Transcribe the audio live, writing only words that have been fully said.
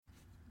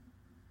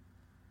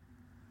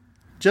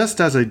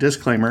Just as a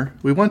disclaimer,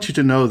 we want you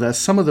to know that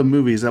some of the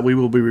movies that we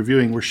will be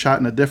reviewing were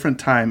shot in a different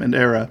time and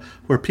era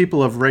where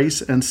people of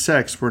race and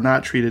sex were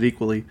not treated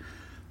equally.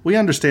 We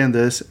understand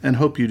this and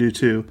hope you do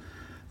too.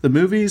 The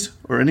movies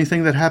or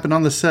anything that happened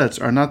on the sets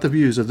are not the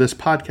views of this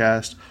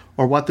podcast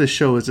or what this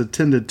show is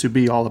intended to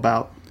be all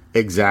about.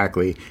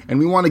 Exactly. And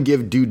we want to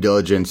give due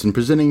diligence in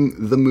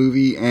presenting the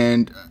movie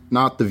and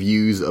not the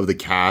views of the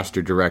cast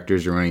or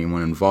directors or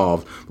anyone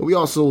involved. But we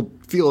also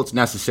feel it's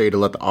necessary to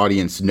let the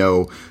audience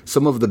know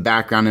some of the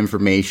background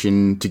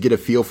information to get a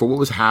feel for what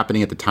was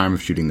happening at the time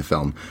of shooting the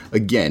film.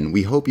 Again,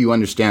 we hope you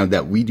understand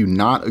that we do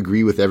not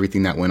agree with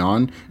everything that went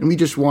on, and we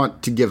just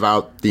want to give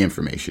out the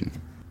information.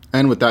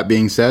 And with that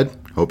being said,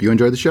 hope you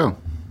enjoy the show.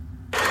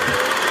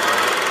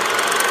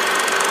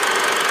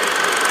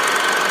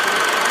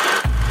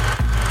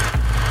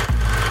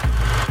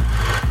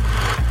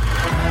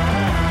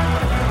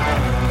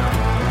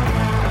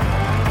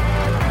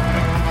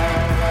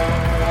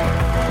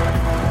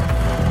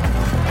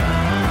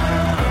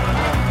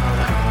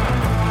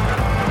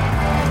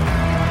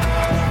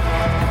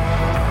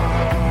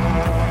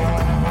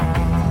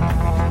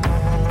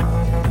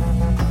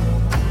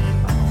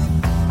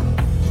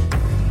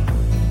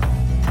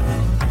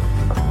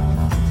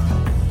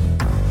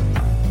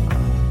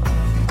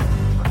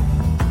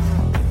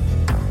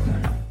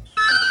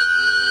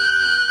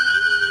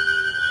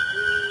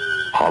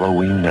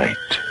 Halloween night.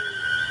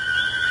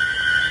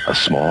 A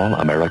small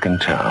American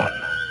town.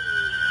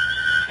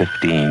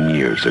 15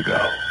 years ago.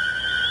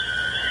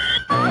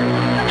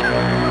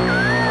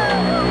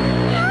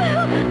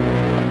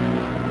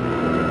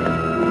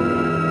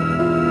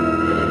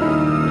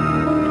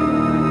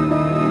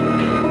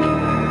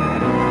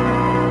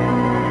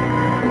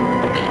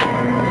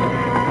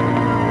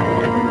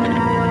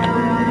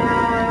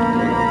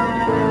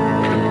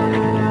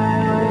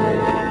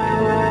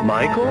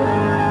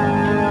 Michael?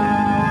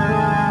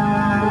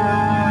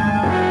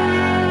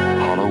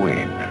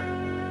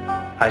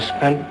 I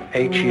spent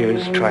 8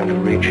 years trying to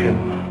reach him,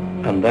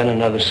 and then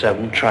another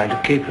 7 trying to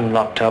keep him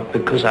locked up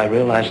because I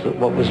realized that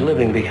what was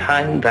living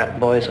behind that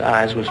boy's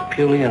eyes was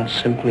purely and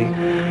simply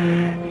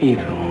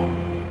evil.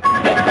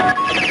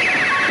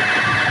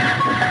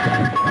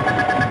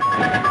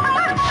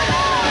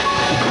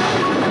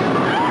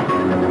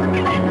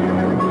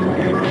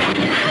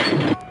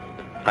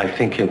 I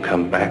think he'll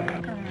come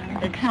back.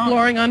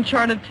 Exploring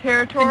uncharted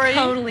territory?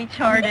 Totally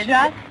charted.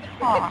 Just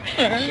talk.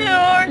 Sure.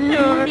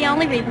 The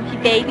only reason she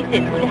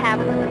babysits was to have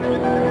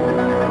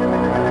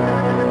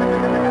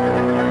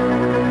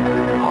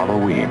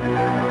Halloween.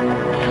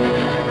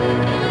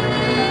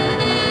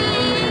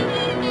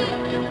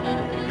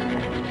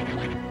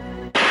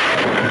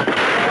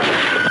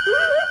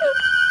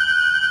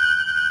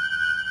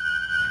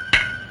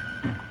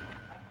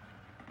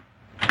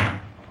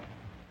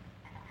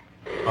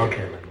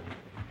 Okay.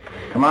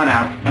 Come on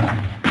out.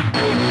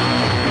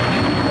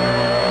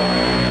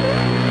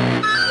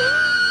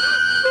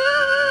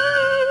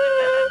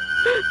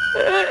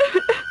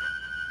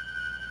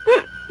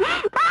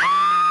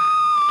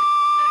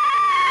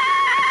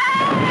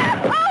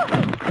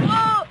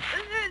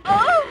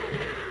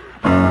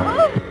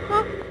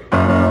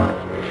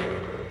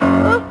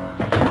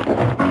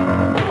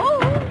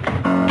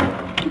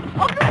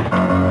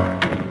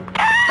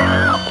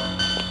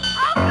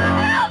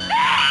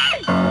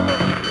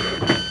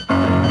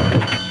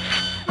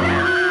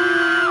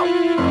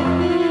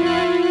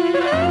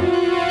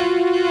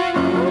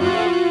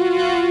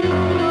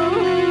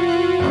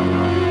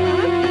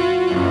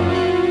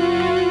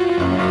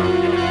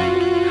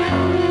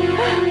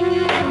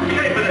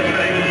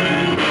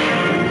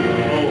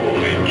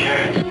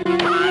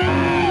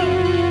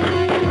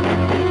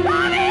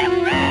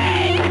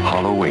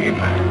 Halloween.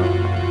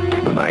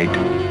 The night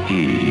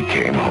he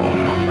came home.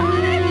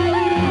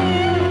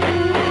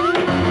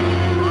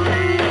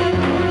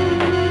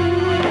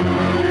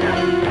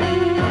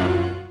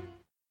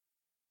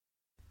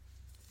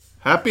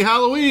 Happy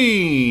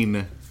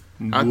Halloween!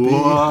 Happy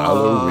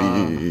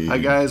Halloween. Hi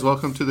guys,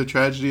 welcome to the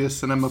Tragedy of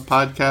Cinema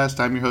podcast.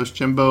 I'm your host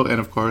Jimbo, and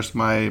of course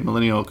my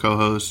millennial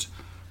co-host,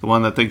 the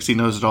one that thinks he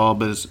knows it all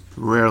but is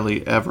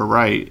rarely ever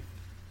right.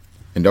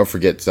 And don't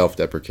forget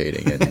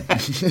self-deprecating.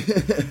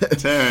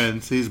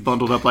 Terrence, he's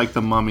bundled up like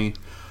the mummy.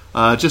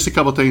 Just a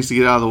couple things to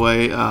get out of the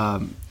way.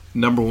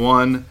 Number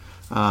one,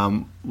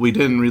 we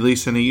didn't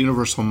release any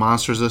Universal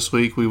Monsters this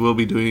week. We will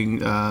be doing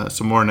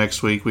some more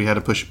next week. We had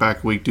to push it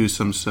back a week due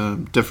to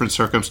some different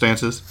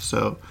circumstances.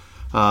 So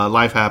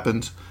life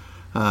happens,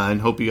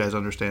 and hope you guys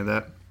understand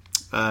that.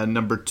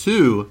 Number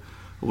two,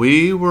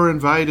 we were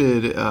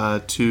invited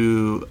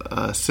to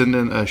send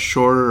in a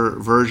shorter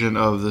version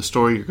of the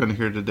story you're going to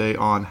hear today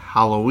on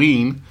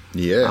Halloween.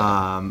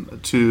 Yeah.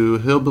 To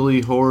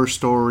Hillbilly Horror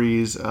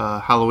Stories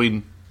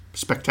Halloween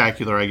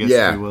Spectacular, I guess,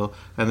 if you will.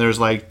 And there's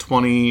like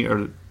 20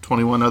 or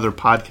 21 other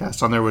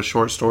podcasts on there with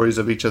short stories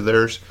of each of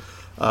theirs.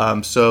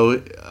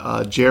 So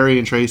Jerry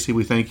and Tracy,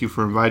 we thank you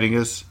for inviting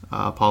us,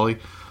 Polly.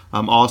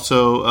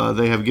 Also,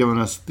 they have given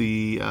us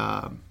the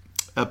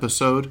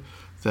episode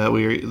that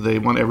they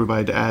want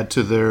everybody to add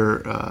to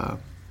their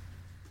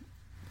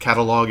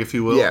catalog, if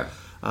you will. Yeah.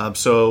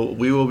 So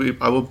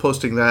I will be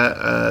posting that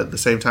at the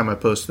same time I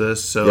post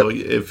this. So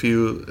Yep. if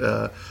you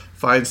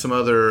find some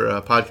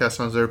other podcasts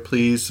on there,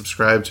 please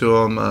subscribe to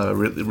them.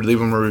 Leave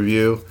them a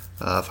review,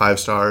 5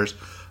 stars.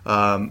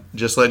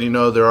 Just letting you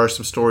know, there are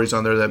some stories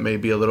on there that may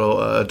be a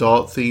little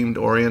adult themed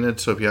oriented.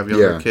 So if you have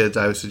younger kids,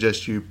 I would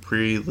suggest you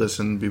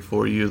pre-listen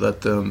before you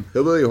let them.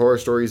 Hillbilly Horror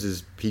Stories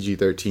is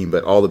PG-13,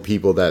 but all the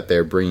people that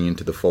they're bringing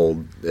into the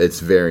fold, it's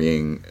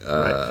varying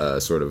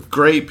sort of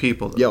Great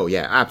people. Yo,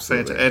 yeah,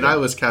 absolutely. And I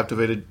was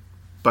captivated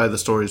by the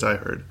stories I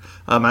heard.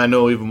 I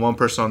know even one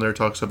person on there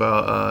talks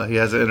about he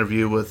has an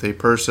interview with a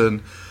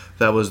person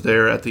that was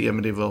there at the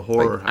Amityville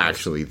Horror House.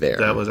 Actually there.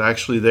 That was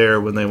actually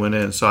there when they went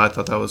in. So I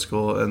thought that was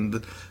cool.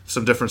 And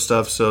some different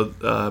stuff. So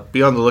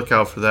be on the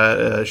lookout for that.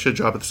 It should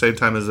drop at the same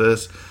time as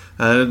this.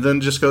 And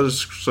then just go to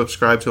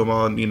subscribe to them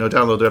on,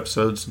 download the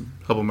episodes and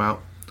help them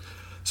out.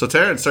 So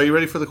Terrence, are you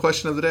ready for the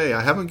question of the day?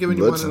 I haven't given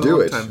you one in a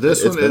long time.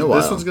 This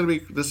one's gonna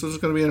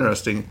be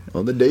interesting.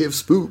 On the day of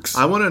spooks.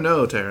 I want to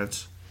know,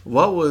 Terrence,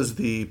 what was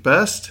the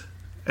best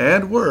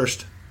and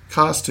worst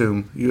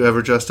costume you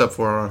ever dressed up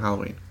for on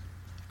Halloween?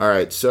 All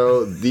right,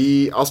 so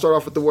I'll start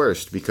off with the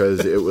worst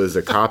because it was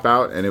a cop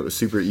out and it was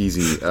super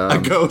easy. A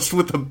ghost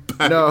with a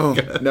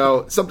bag.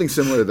 No, something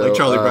similar though. Like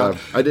Charlie Brown.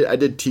 I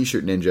did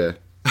T-shirt ninja,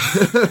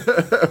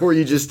 where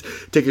you just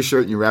take a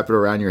shirt and you wrap it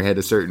around your head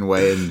a certain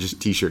way and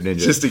just T-shirt ninja.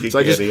 Just to get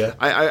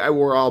I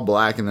wore all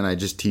black and then I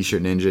just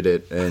T-shirt ninja'd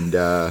it and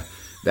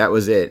that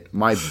was it.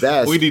 My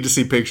best. We need to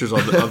see pictures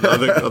of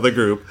the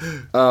group.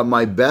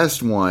 My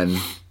best one.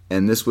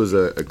 And this was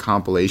a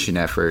compilation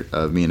effort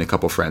of me and a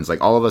couple friends.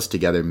 Like, all of us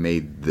together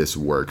made this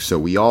work. So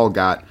we all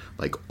got,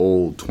 like,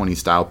 old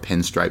 20-style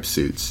pinstripe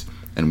suits.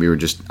 And we were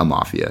just a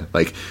mafia.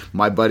 Like,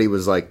 my buddy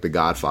was, like, the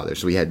Godfather.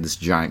 So we had this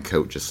giant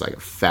coat, just like a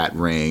fat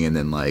ring. And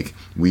then, like,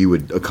 we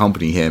would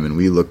accompany him. And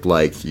we looked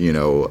like,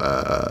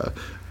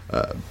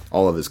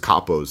 all of his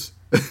capos.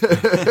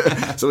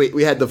 So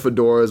we had the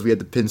fedoras, we had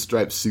the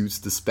pinstripe suits,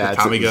 the spats,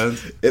 the Tommy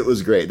guns. It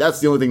was great.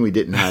 That's the only thing we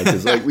didn't have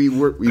because like we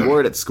wore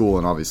it at school,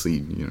 and obviously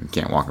you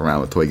can't walk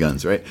around with toy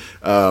guns, right?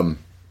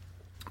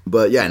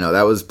 But yeah, no,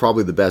 that was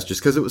probably the best, just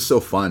because it was so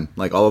fun.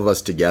 Like all of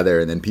us together,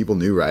 and then people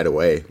knew right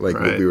away, like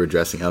what we were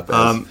dressing up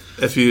as.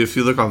 If you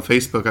look on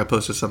Facebook, I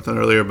posted something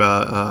earlier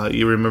about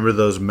you remember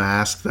those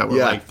masks that were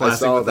like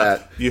plastic. I saw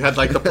that. You had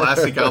like the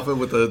plastic outfit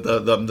with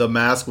the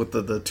mask with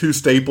the 2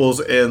 staples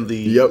and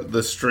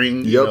the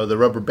string, the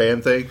rubber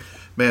band thing.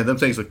 Man, them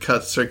things would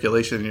cut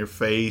circulation in your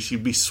face.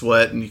 You'd be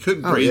sweating. You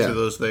couldn't breathe through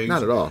those things.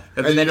 Not at all.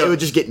 And then it would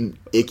just get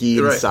icky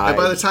inside. And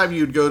by the time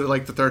you'd go to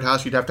like the third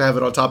house, you'd have to have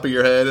it on top of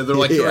your head. And they're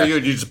like, who are you?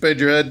 And you just bend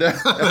your head down.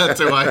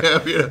 That's who I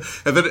am.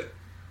 And then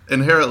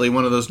inherently,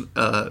 one of those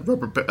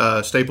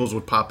rubber staples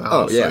would pop out.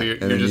 Oh, yeah. So you're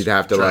and then just you'd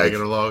have to dragging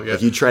it along.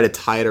 like you try to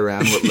tie it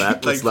around what's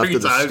left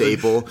of the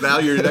staple. Now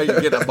you're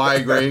getting a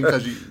migraine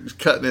because you're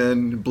cutting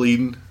in,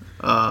 bleeding.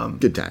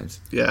 Good times.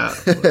 Yeah.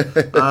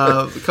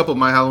 A couple of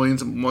my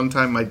Halloweens. One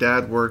time my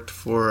dad worked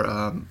for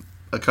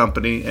a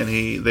company and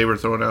they were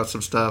throwing out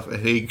some stuff and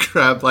he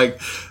grabbed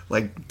like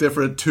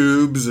different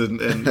tubes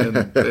and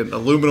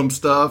aluminum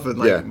stuff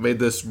and made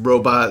this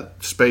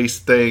robot space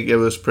thing. It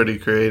was pretty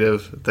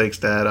creative. Thanks,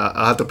 Dad.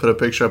 I'll have to put a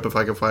picture up if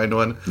I can find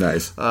one.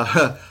 Nice.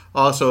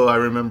 Also, I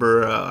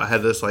remember I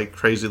had this like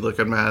crazy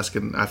looking mask,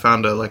 and I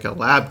found a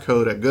lab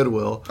coat at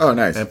Goodwill. Oh,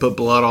 nice! And put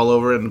blood all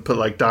over it, and put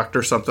like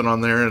doctor something on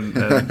there, and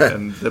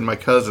then my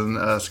cousin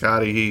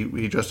Scotty,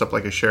 he dressed up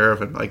like a sheriff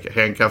and like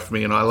handcuffed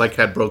me, and I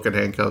had broken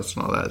handcuffs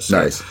and all that. So,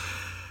 nice.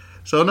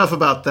 So enough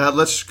about that.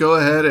 Let's go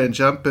ahead and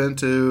jump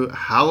into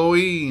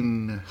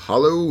Halloween.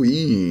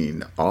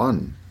 Halloween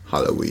on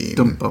Halloween.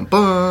 Dum, bum,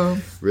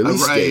 bum.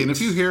 Release date. And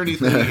if you hear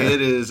anything,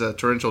 it is a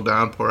torrential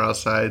downpour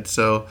outside.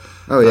 So,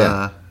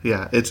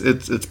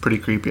 it's pretty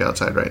creepy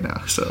outside right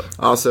now. So,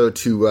 also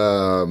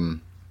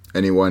to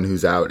anyone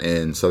who's out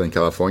in Southern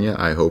California,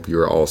 I hope you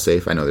are all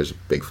safe. I know there's a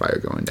big fire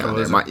going down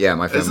there. My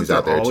family's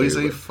out there too. Always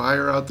a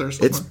fire out there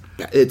somewhere?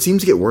 It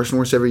seems to get worse and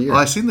worse every year.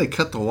 Well, I seen they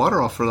cut the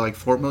water off for like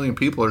 4 million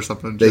people or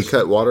something. They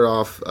cut water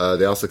off.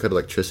 They also cut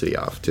electricity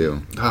off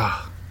too.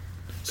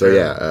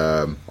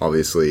 So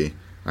obviously.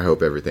 I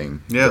hope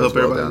everything. Yeah, goes hope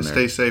well everybody down there.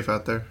 stays safe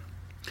out there.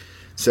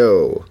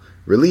 So,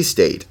 release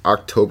date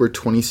October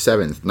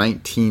 27th,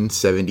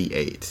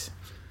 1978.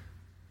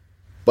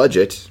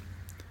 Budget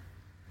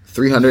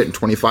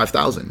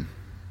 $325,000.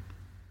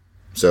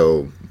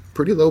 So,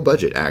 pretty low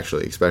budget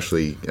actually,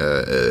 especially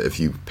if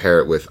you pair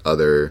it with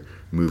other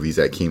movies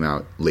that came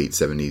out late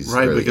 70s,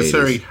 right? Early Because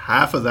 80s.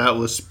 half of that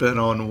was spent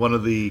on one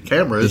of the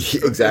cameras.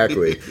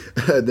 Exactly.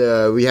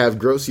 We have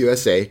Gross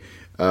USA.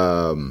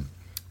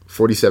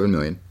 47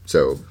 million,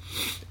 so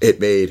it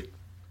made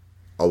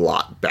a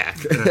lot back.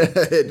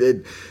 It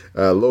did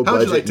low How budget.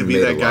 would you like to be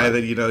that guy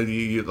that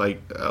you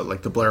like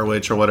the Blair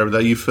Witch or whatever,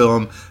 that you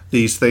film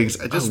these things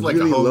just like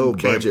really a home low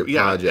budget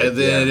project, and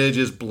then it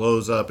just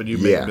blows up and you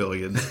make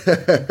millions.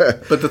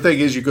 But the thing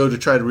is, you go to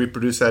try to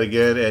reproduce that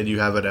again and you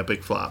have an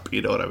epic flop.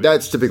 You know what I mean?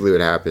 That's typically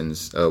what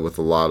happens with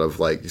a lot of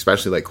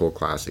especially cult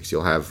classics.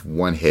 You'll have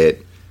one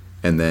hit,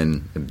 and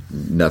then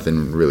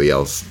nothing really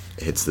else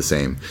hits the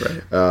same.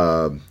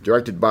 Right.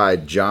 Directed by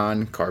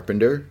John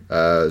Carpenter.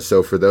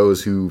 So for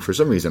those who, for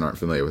some reason, aren't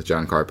familiar with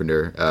John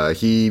Carpenter,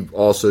 he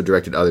also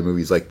directed other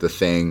movies like The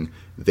Thing,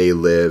 They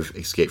Live,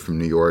 Escape from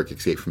New York,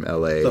 Escape from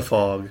L.A. The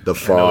Fog. The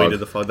Fog. I know he did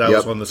The Fog. That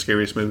was one of the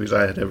scariest movies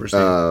I had ever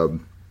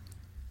seen.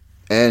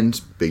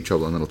 And Big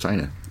Trouble in Little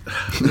China.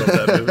 Love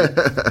that movie.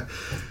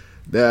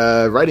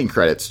 The writing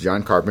credits,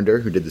 John Carpenter,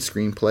 who did the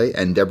screenplay,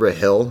 and Deborah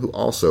Hill, who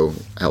also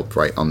helped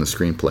write on the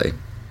screenplay.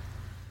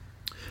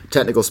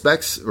 Technical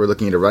specs, we're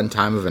looking at a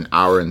runtime of 1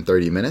 hour and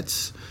 30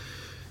 minutes.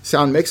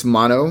 Sound mix,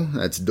 mono,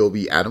 that's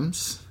Dolby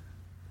Atmos.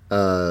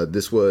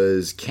 This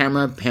was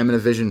camera,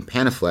 Panavision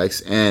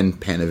Panaflex, and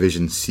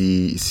Panavision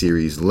C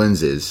series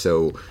lenses.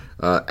 So,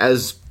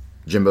 as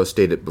Jimbo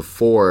stated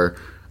before,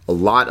 a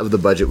lot of the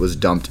budget was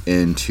dumped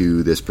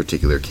into this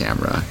particular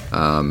camera.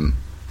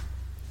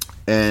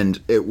 And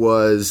it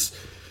was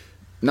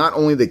not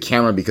only the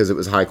camera, because it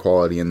was high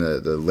quality, and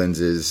the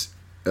lenses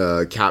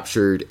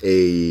captured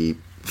a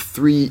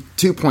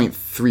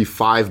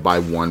 2.35 by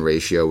 1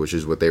 ratio, which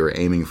is what they were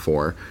aiming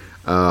for.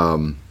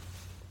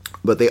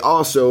 But they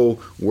also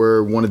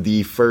were one of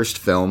the first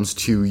films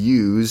to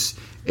use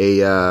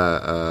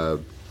a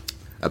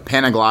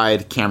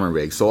Panaglide camera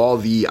rig. So all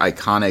the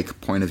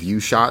iconic point of view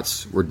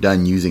shots were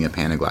done using a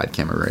Panaglide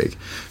camera rig.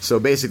 So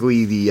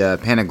basically, the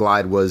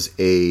Panaglide was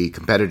a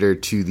competitor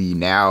to the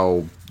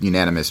now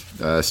unanimous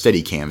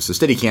Steadicam. So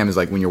Steadicam is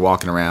like when you're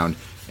walking around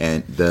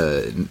and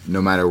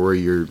no matter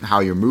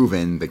how you're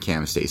moving, the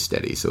cam stays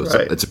steady. So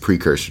it's a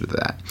precursor to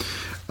that.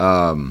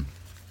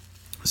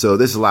 So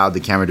this allowed the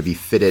camera to be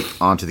fitted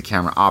onto the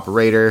camera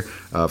operator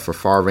for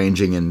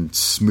far-ranging and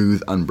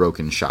smooth,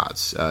 unbroken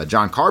shots.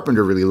 John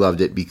Carpenter really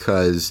loved it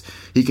because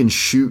he can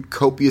shoot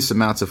copious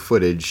amounts of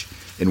footage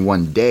in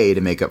one day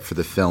to make up for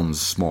the film's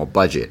small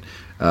budget.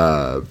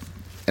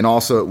 And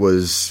also it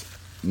was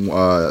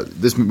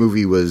this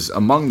movie was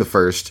among the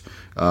first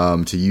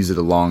to use it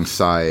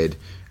alongside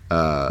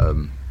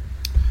another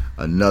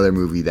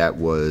movie that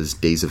was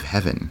Days of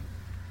Heaven.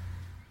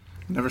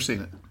 Never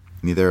seen it.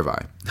 Neither have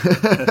I.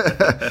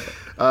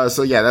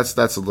 So yeah,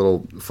 that's a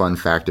little fun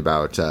fact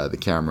about the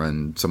camera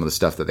and some of the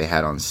stuff that they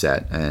had on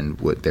set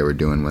and what they were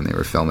doing when they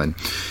were filming.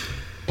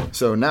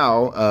 So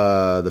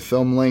now, the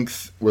film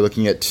length, we're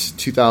looking at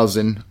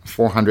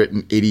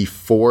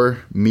 2,484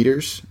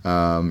 meters.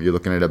 You're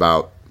looking at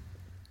about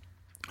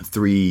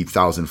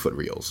 3,000 foot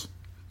reels.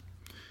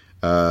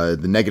 The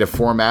negative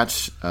format,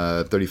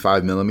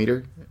 35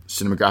 millimeter.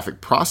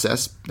 Cinematographic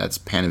process, that's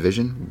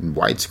Panavision,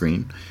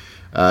 widescreen.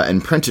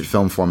 And printed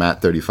film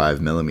format,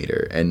 35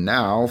 millimeter. And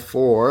now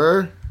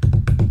for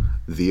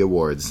the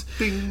awards.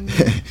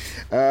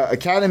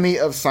 Academy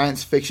of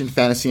Science Fiction,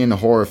 Fantasy, and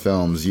Horror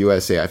Films,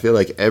 USA. I feel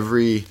like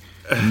every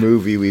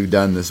movie we've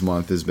done this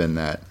month has been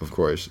that, of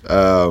course.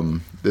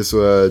 This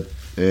was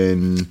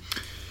in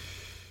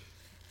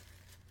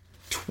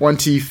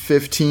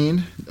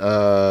 2015.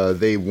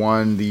 They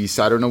won the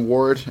Saturn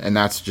Award, and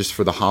that's just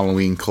for the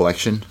Halloween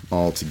collection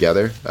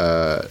altogether.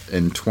 So that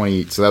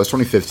was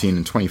 2015.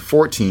 In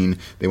 2014,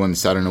 they won the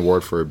Saturn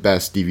Award for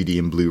Best DVD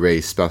and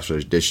Blu-ray Special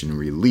Edition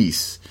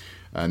Release,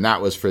 and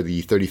that was for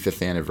the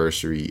 35th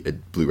anniversary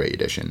Blu-ray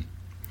edition.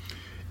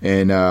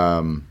 In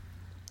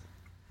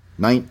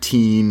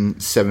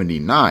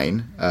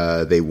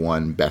 1979, they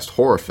won Best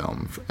Horror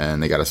Film,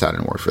 and they got a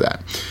Saturn Award for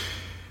that.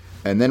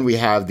 And then we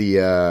have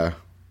the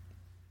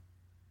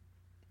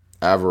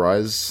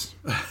Averroes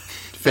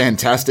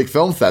Fantastic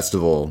Film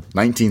Festival,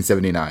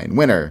 1979.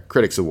 Winner,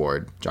 Critics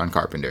Award, John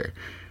Carpenter.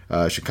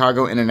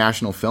 Chicago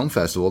International Film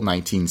Festival,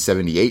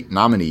 1978.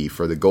 Nominee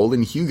for the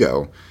Golden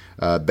Hugo,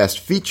 Best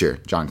Feature,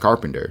 John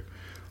Carpenter.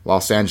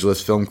 Los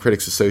Angeles Film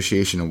Critics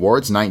Association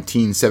Awards,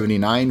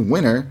 1979.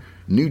 Winner,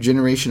 New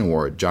Generation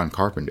Award, John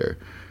Carpenter.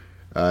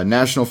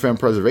 National Film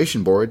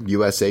Preservation Board,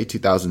 USA,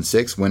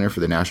 2006. Winner for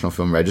the National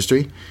Film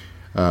Registry.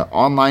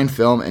 Online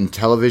Film and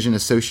Television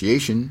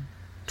Association,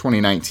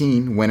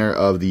 2019, winner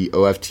of the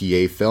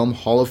OFTA Film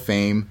Hall of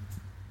Fame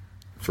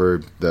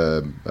for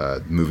the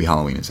movie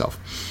Halloween itself.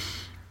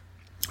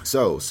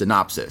 So,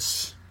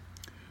 synopsis.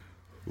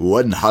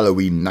 One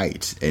Halloween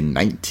night in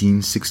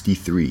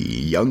 1963,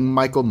 young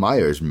Michael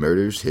Myers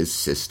murders his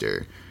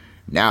sister.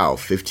 Now,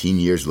 15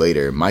 years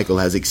later, Michael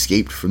has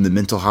escaped from the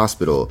mental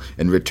hospital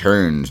and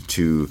returned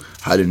to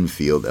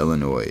Haddonfield,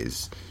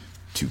 Illinois,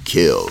 to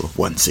kill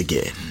once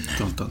again.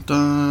 Dun, dun,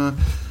 dun.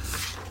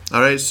 All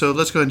right, so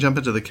let's go ahead and jump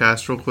into the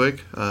cast real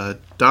quick.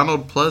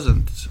 Donald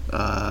Pleasant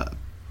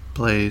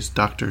plays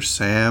Dr.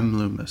 Sam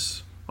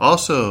Loomis.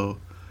 Also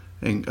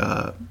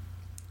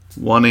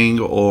wanting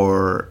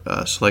or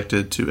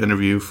selected to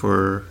interview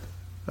for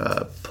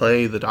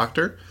play the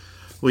Doctor,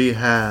 we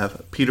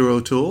have Peter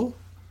O'Toole,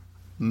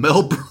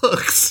 Mel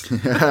Brooks,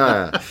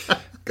 Gotta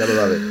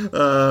love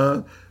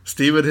it.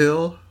 Stephen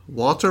Hill,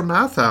 Walter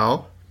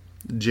Matthau,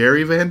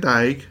 Jerry Van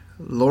Dyke,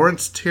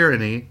 Lawrence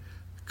Tierney,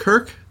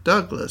 Kirk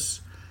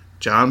Douglas,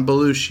 John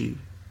Belushi,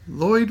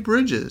 Lloyd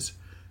Bridges,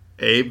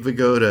 Abe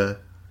Vigoda,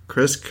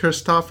 Chris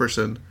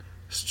Christopherson,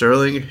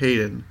 Sterling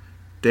Hayden,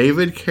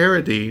 David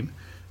Carradine,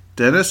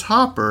 Dennis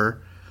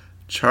Hopper,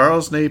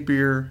 Charles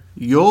Napier,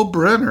 Yul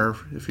Brynner,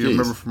 if you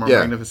remember from our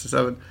Magnificent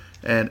Seven,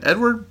 and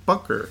Edward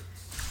Bunker.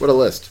 What a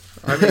list.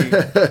 I mean,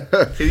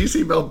 can you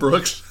see Mel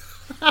Brooks?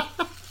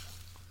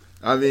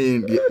 I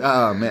mean,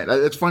 oh man,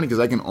 it's funny because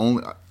I can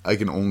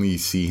only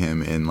see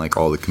him in like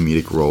all the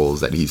comedic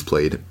roles that he's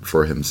played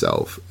for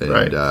himself,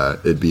 and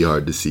it'd be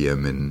hard to see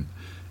him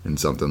in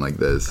something like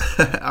this.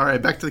 All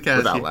right, back to the cast.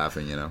 Without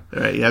laughing, you know.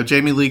 All right, you have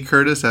Jamie Lee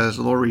Curtis as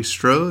Laurie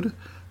Strode,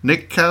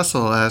 Nick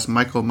Castle as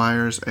Michael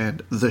Myers,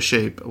 and The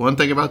Shape. One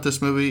thing about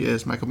this movie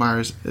is Michael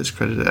Myers is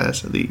credited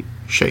as The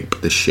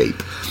Shape. The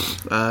Shape.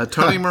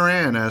 Tony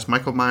Moran as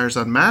Michael Myers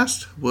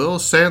Unmasked, Will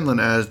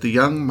Sandlin as the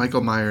young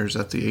Michael Myers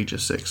at the age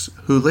of 6,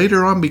 who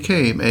later on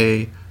became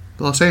a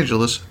Los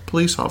Angeles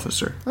police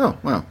officer. Oh,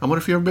 wow. I wonder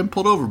if you've ever been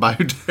pulled over by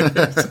who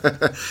dares.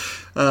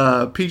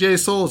 PJ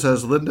Souls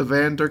as Linda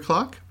Van Der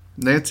Klock,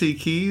 Nancy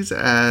Keys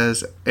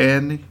as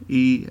Annie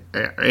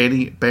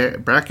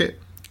Brackett,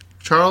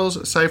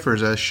 Charles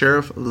Cyphers as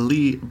Sheriff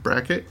Lee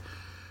Brackett,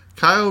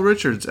 Kyle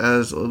Richards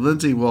as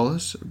Lindsay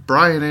Wallace,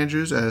 Brian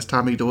Andrews as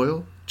Tommy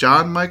Doyle,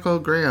 John Michael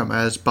Graham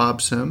as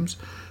Bob Sims,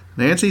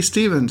 Nancy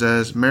Stevens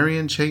as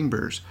Marion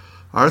Chambers,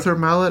 Arthur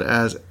Mallet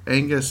as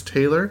Angus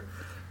Taylor,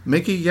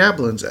 Mickey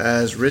Yablans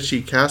as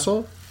Richie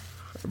Castle,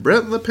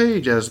 Brent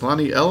LePage as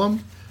Lonnie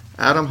Elam,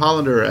 Adam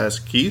Hollander as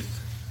Keith,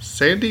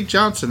 Sandy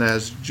Johnson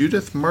as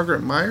Judith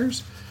Margaret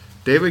Myers,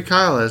 David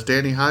Kyle as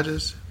Danny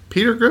Hodges,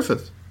 Peter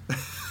Griffith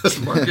as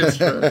Marcus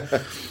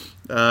Strode,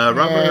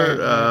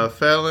 Robert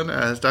Fallon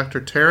as Dr.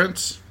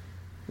 Terrence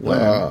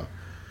Lamb,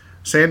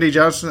 Sandy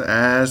Johnson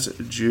as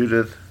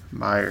Judith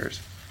Myers.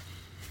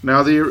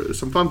 Now,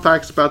 some fun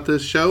facts about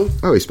this show.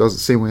 Oh, he spells it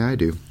the same way I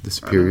do. The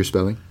superior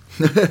spelling.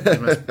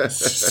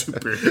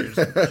 Superior.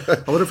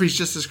 I wonder if he's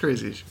just as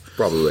crazy.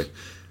 Probably.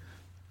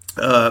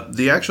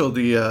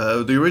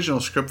 The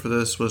original script for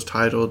this was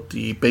titled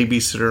The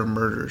Babysitter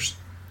Murders.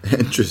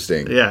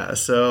 Interesting. Yeah,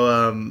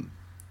 so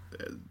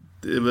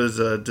it was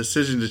a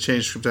decision to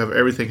change the script to have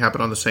everything happen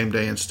on the same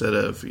day instead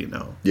of,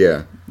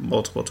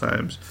 multiple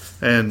times.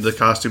 And the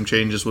costume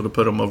changes would have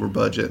put them over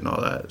budget and all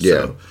that.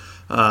 Yeah.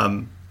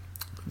 So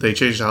they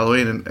changed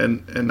Halloween.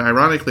 And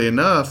ironically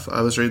enough,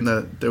 I was reading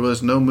that there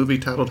was no movie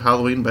titled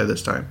Halloween by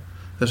this time.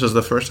 This was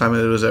the first time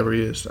it was ever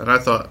used. And I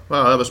thought,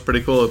 wow, that was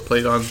pretty cool. It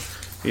played on,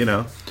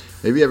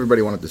 Maybe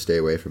everybody wanted to stay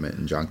away from it,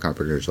 and John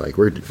Carpenter's like,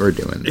 we're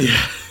doing it.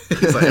 Yeah.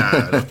 He's like,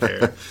 I don't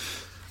care.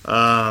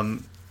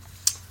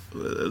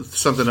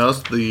 Something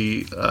else,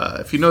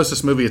 if you notice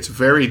this movie, it's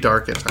very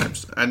dark at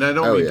times. And I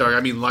don't mean dark, I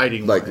mean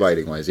lighting-wise. Like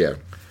lighting-wise, yeah.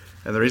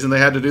 And the reason they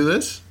had to do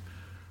this?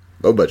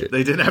 Low budget.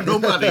 They didn't have no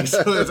money,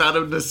 so it's out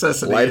of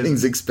necessity.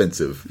 Lighting's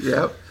expensive.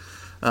 Yep.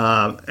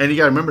 And you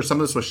got to remember, some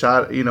of this was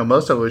shot,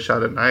 most of it was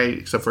shot at night,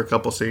 except for a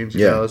couple scenes,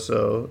 you know,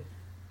 so...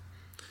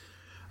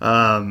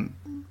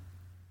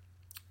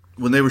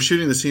 when they were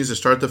shooting the scenes to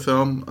start the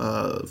film,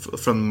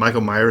 from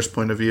Michael Myers'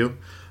 point of view,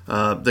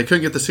 they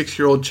couldn't get the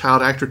 6-year-old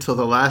child actor till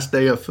the last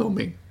day of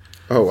filming.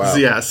 Oh, wow.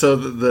 Yeah, so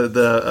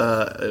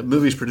the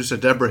movie's producer,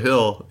 Deborah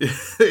Hill,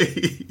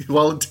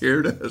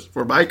 volunteered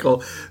for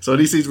Michael. So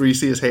any scenes where you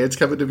see his hands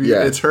coming to view,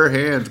 it's her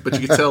hands, but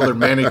you can tell they're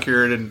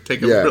manicured and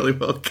taken really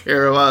well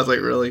care of. I was like,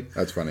 really?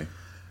 That's funny.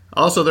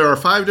 Also, there are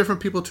 5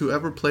 different people to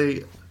ever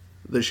play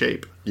The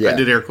Shape. Yeah. I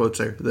did air quotes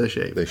there. The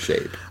Shape. The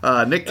Shape.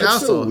 Nick That's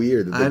Castle. so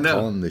weird that they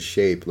call him The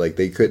Shape. Like,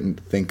 they couldn't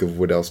think of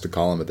what else to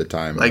call him at the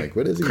time. Like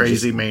what is he?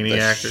 Crazy Just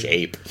maniac. The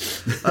Shape.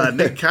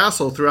 Nick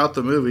Castle throughout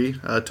the movie.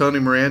 Tony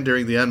Moran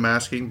during the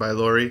unmasking by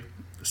Laurie.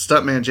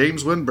 Stuntman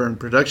James Winburn.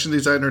 Production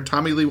designer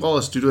Tommy Lee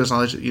Wallace, due to his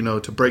knowledge,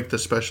 to break the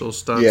special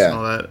stunts and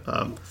all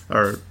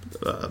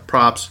that,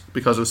 props,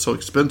 because it was so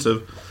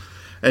expensive.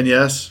 And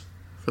yes,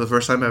 for the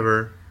first time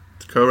ever,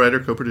 the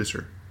co-writer,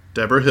 co-producer,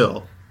 Deborah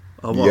Hill,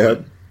 a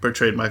woman,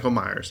 portrayed Michael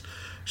Myers.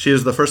 She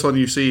is the first one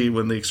you see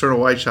when the external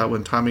wide shot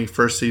when Tommy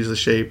first sees The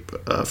Shape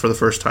for the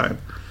first time.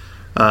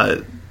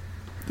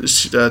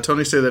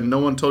 Tony said that no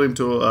one told him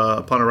to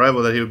upon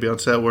arrival that he would be on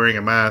set wearing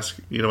a mask.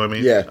 You know what I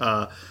mean?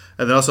 Yeah.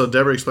 And then also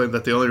Deborah explained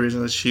that the only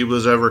reason that she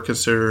was ever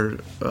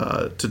considered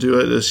to do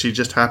it is she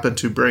just happened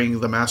to bring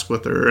the mask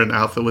with her, an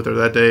outfit with her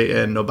that day,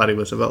 and nobody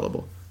was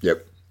available.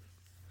 Yep.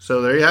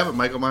 So there you have it.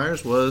 Michael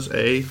Myers was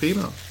a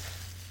female.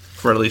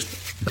 For at least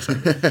for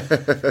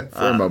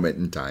a moment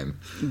in time.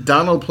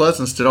 Donald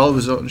Pleasance did all of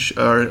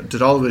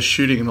his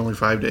shooting in only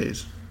 5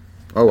 days.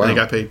 Oh wow! And he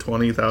got paid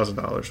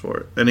 $20,000 for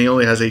it, and he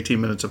only has 18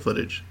 minutes of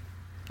footage.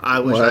 I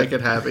wish I could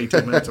have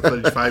 18 minutes of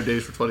footage 5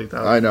 days for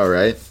 $20,000. I know,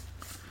 right?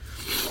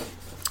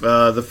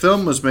 The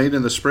film was made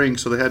in the spring,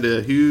 so they had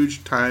a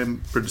huge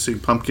time producing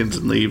pumpkins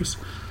and leaves.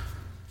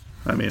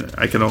 I mean,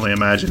 I can only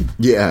imagine.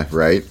 Yeah,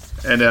 right.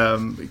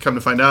 And come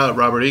to find out,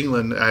 Robert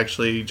Englund,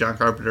 actually, John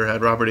Carpenter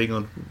had Robert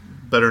Englund,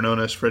 better known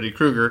as Freddy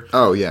Krueger.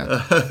 Oh,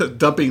 yeah.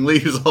 Dumping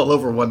leaves all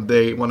over one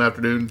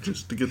afternoon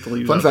just to get the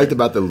leaves. Fun fact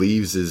about the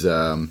leaves is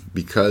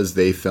because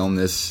they filmed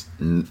this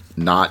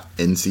not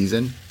in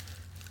season,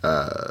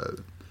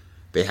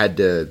 they had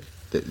to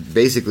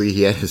basically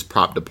he had his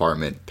prop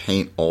department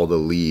paint all the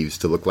leaves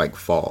to look like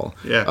fall.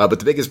 Yeah. But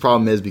the biggest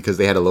problem is because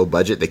they had a low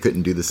budget, they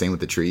couldn't do the same with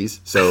the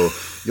trees. So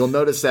you'll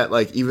notice that,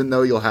 like, even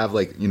though you'll have,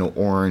 like, you know,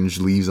 orange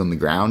leaves on the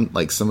ground,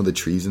 like, some of the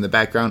trees in the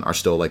background are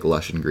still, like,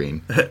 lush and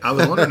green. I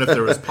was wondering if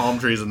there was palm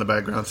trees in the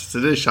background, since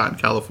it is shot in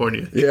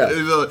California. Yeah.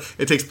 Even though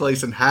it takes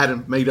place in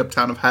made up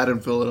town of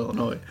Haddonfield,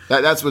 Illinois.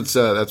 That's what's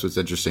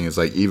interesting. Is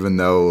like, even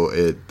though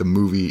the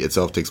movie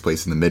itself takes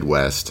place in the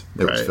Midwest,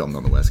 it was Right. filmed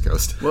on the West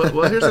Coast.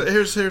 Well,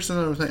 here's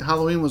another thing.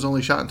 Halloween was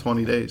only shot in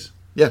 20 days.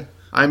 Yeah.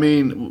 I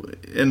mean,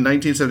 in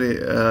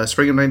 1970,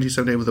 spring of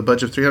 1978, with a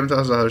budget of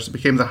 $300,000, it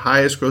became the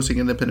highest-grossing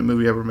independent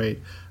movie ever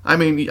made. I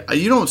mean,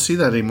 you don't see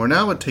that anymore.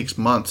 Now it takes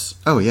months.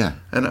 Oh yeah.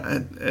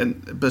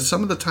 But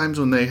some of the times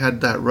when they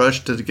had that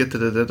rush to get to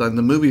the deadline,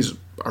 the movies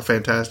are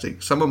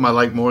fantastic. Some of them I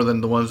like more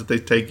than the ones that they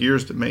take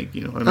years to make.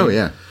 You know what I mean? Oh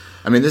yeah.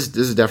 I mean, this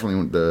is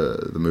definitely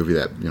the movie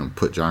that, you know,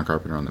 put John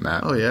Carpenter on the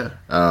map. Oh yeah.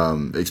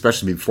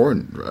 Especially before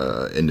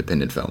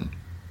independent film.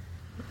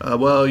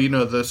 Well, you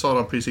know, the Assault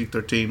on Precinct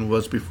 13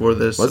 was before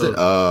this. Was it?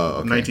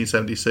 Oh, okay.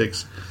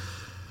 1976.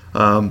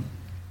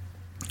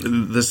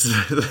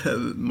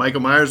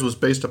 Michael Myers was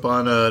based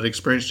upon an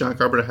experience John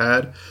Carpenter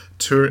had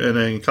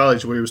in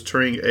college, where he was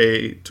touring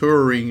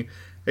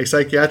a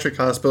psychiatric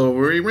hospital,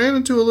 where he ran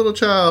into a little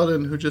child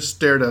and who just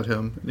stared at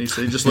him. And he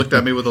said, he just looked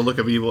at me with a look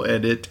of evil,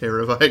 and it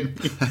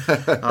terrified me.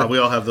 We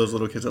all have those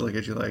little kids that look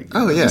at you like,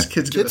 oh yeah, this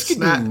kid's gonna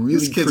snap.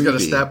 This kid's gonna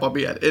snap on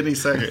me at any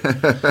second.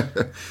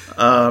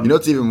 You know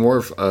what's even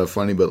more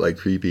funny but like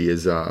creepy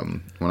is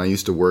when I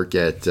used to work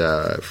at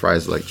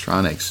Fry's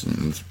Electronics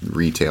and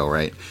retail,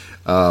 right?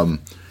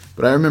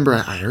 But I remember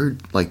I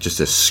heard like just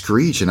a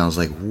screech, and I was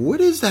like,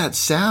 "What is that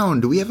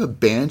sound? Do we have a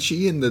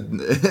banshee in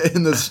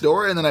the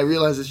store?" And then I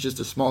realized it's just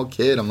a small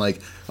kid. I'm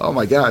like, "Oh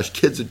my gosh,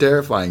 kids are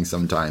terrifying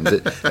sometimes."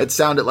 It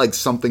sounded like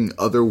something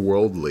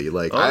otherworldly.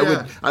 Like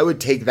I would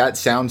take that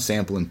sound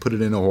sample and put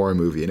it in a horror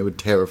movie, and it would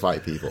terrify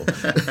people.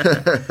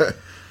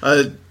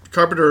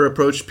 Carpenter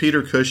approached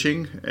Peter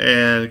Cushing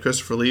and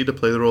Christopher Lee to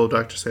play the role of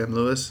Dr. Sam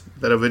Lewis.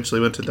 That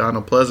eventually went to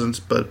Donald Pleasance,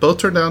 but both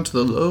turned down to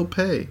the low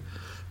pay.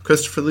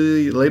 Christopher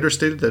Lee later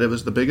stated that it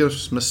was the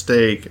biggest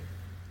mistake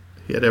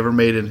he had ever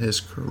made in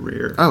his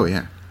career. Oh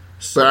yeah,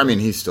 but I mean,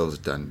 he still has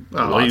done.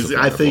 I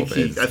think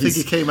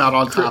he came out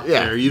on top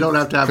there. You don't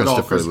have to have it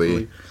all, Christopher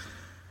Lee.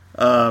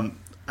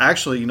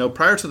 Actually, you know,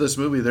 prior to this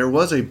movie, there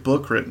was a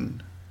book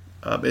written.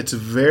 It's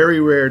very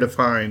rare to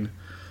find.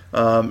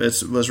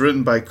 It was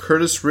written by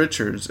Curtis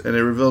Richards, and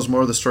it reveals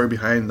more of the story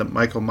behind the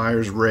Michael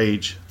Myers'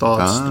 rage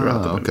thoughts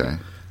throughout the movie. Okay.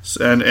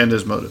 And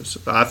his motives.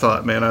 I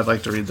thought, man, I'd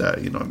like to read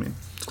that. You know what I mean?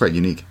 It's quite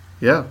unique.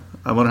 Yeah.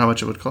 I wonder how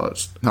much it would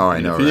cost. Oh,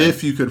 I know,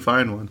 if you could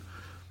find one.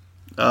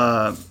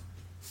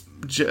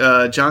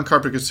 John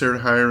Carpenter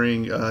considered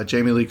hiring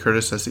Jamie Lee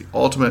Curtis as the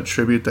ultimate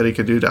tribute that he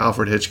could do to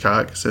Alfred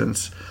Hitchcock,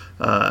 since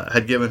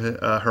had given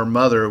her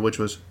mother, which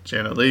was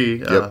Janet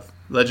Leigh,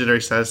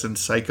 legendary status in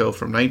Psycho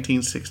from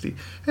 1960.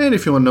 And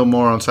if you want to know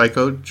more on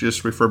Psycho,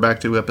 just refer back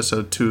to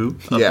episode 2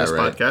 of this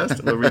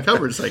podcast, where we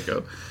covered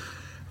Psycho.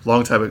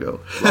 Long time ago.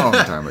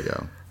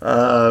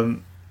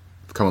 Come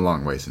a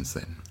long way since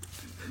then.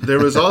 There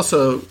was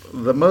also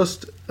the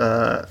most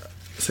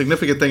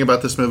significant thing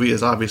about this movie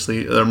is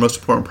obviously, the most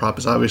important prop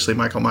is obviously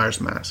Michael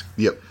Myers' mask.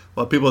 Yep.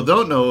 What people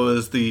don't know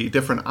is the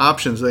different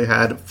options they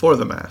had for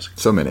the mask.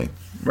 So many.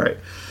 Right.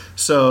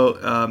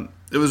 So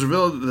it was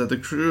revealed that the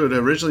crew had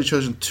originally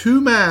chosen 2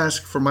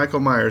 masks for Michael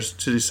Myers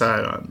to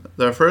decide on.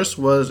 The first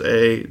was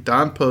a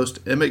Don Post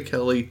Emmett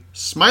Kelly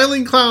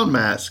smiling clown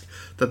mask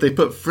that they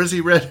put frizzy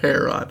red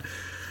hair on.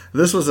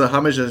 This was a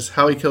homage to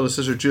how he killed his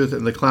sister Judith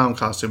in the clown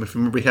costume. If you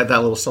remember, he had that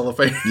little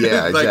cellophane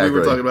like we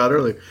were talking about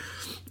earlier.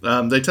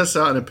 They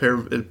tested it out and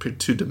it appeared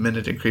too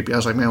demented and creepy. I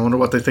was like, man, I wonder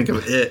what they think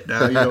of it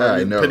now. You know,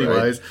 I know,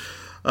 Pennywise.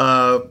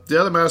 Right? The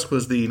other mask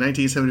was the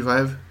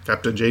 1975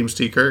 Captain James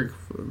T. Kirk,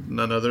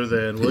 none other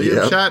than William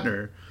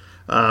Shatner,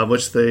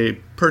 which they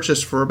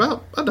purchased for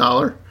about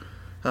 $1.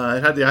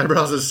 It had the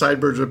eyebrows and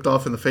sideburns ripped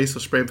off, and the face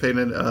was spray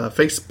painted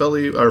fish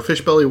belly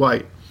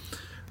white.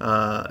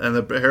 And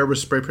the hair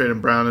was spray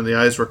painted brown, and the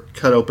eyes were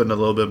cut open a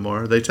little bit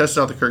more. They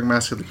tested out the Kirk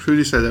mask, and the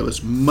crew said that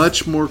was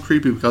much more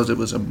creepy because it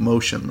was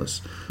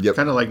emotionless. Yep.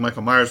 Kind of like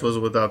Michael Myers was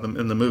without them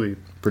in the movie.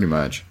 Pretty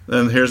much.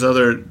 And here's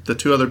the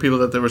 2 other people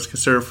that there was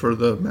considered for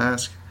the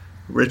mask: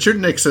 Richard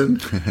Nixon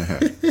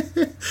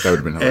that would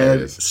have been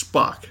hilarious. And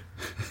Spock.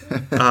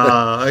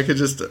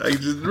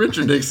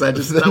 Richard Nixon.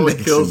 That one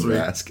kills me.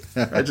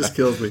 That just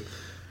kills me.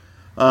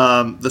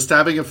 The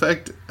stabbing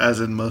effect, as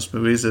in most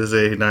movies, is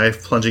a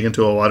knife plunging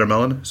into a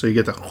watermelon. So you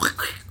get the...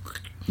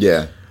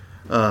 Yeah.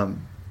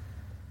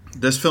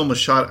 This film was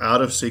shot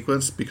out of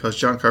sequence because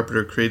John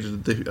Carpenter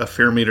created a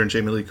fear meter in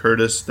Jamie Lee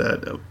Curtis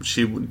that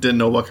she didn't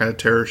know what kind of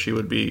terror she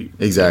would be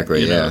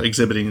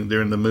exhibiting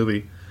during the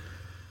movie.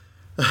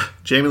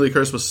 Jamie Lee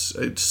Curtis was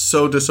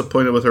so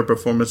disappointed with her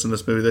performance in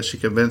this movie that she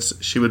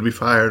convinced she would be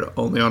fired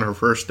only on her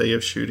first day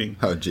of shooting.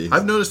 Oh, geez.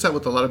 I've noticed that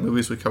with a lot of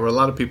movies we cover. A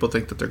lot of people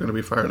think that they're going to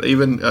be fired.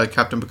 Even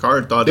Captain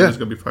Picard thought he was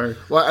going to be fired.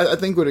 Well, I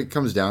think what it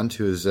comes down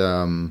to is,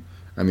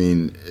 I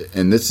mean,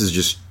 and this is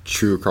just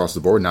true across the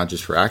board, not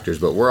just for actors,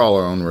 but we're all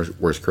our own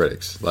worst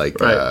critics. Like,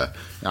 Right.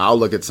 I'll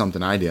look at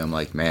something I do, I'm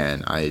like,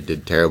 man, I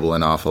did terrible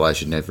and awful, I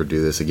should never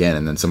do this again.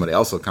 And then somebody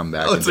else will come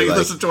back and So be you like,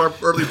 listen to our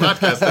early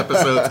podcast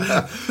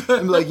episodes.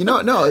 I'm like,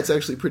 no, it's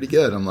actually pretty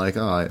good. I'm like,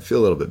 oh, I feel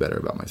a little bit better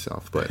about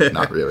myself, but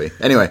not really.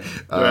 Anyway,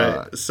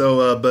 Right.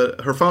 So,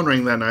 but her phone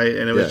rang that night,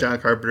 and it was Yeah.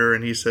 John Carpenter,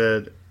 and he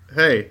said,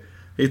 "Hey."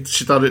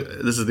 She thought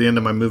this is the end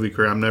of my movie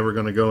career. I'm never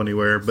going to go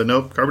anywhere. But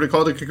nope, Carpenter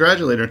called to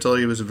congratulate her until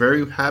he was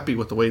very happy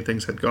with the way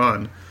things had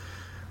gone.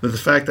 But the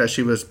fact that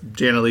she was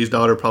Janet Leigh's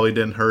daughter probably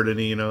didn't hurt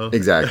any,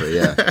 exactly,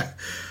 yeah.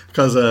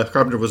 Because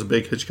Carpenter was a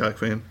big Hitchcock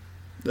fan.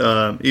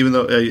 Even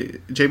though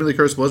Jamie Lee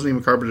Curtis wasn't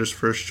even Carpenter's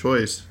first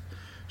choice.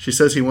 She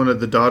says he wanted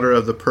the daughter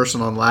of the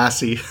person on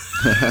Lassie.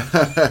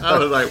 I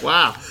was like,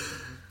 wow.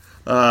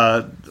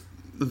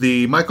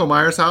 The Michael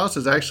Myers house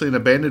is actually an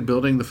abandoned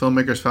building the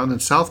filmmakers found in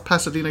South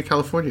Pasadena,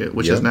 California,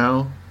 which has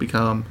now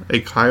become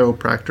a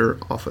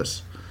chiropractor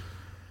office.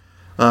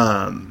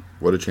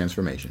 What a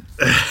transformation.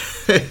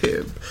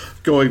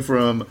 Going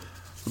from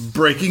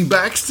breaking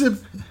backs to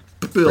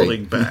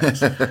building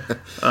backs.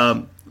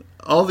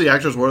 All the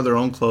actors wore their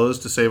own clothes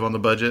to save on the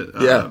budget.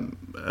 Yeah.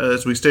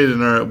 As we stated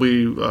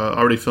we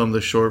already filmed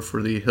this short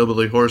for the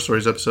Hillbilly Horror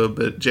Stories episode,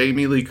 but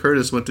Jamie Lee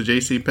Curtis went to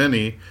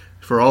JCPenney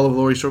for all of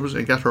Laurie Strober's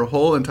and got her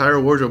whole entire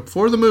wardrobe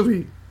for the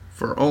movie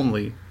for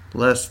only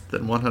less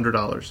than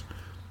 $100.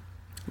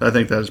 I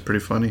think that is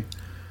pretty funny.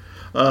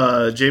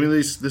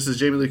 This is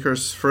Jamie Lee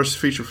Curtis' first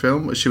feature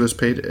film. She was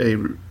paid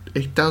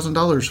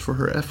 $8,000 for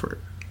her effort.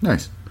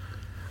 Nice.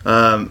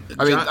 I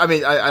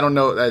don't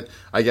know that.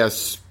 I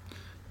guess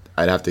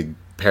I'd have to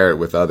pair it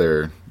with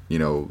other,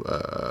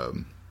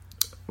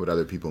 what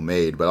other people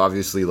made. But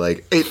obviously,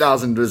 like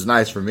 $8,000 was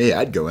nice for me.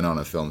 I'd go in on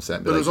a film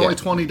set. But it was only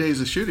 20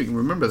 days of shooting.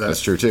 Remember that.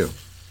 That's true too.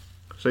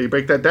 So you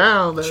break that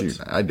down. That's... Shoot,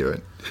 I'd do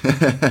it.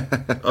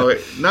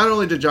 Okay. Not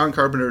only did John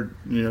Carpenter,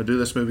 do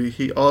this movie,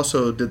 he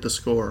also did the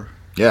score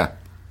Yeah.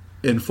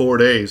 in 4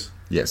 days.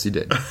 Yes, he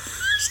did.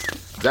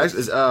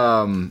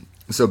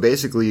 So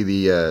basically,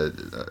 he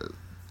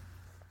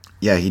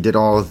did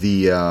all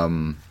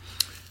the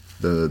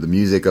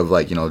music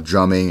of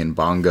drumming and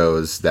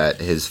bongos that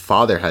his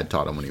father had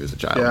taught him when he was a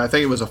child. Yeah, I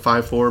think it was a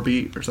 5/4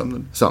 beat or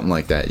something. Something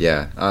like that,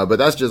 yeah. But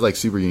that's just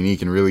super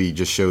unique and really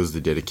just shows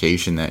the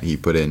dedication that he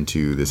put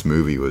into this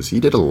movie. He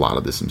did a lot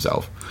of this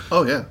himself.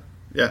 Oh yeah,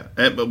 yeah.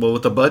 But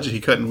with the budget, he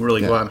couldn't really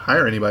go out and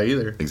hire anybody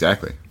either.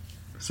 Exactly.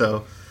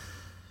 So,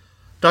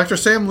 Dr.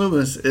 Sam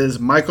Loomis is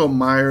Michael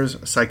Myers'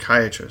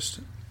 psychiatrist.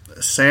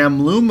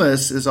 Sam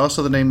Loomis is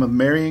also the name of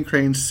Marion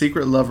Crane's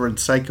secret lover in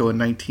Psycho in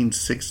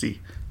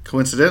 1960.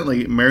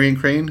 Coincidentally, Marion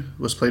Crane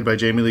was played by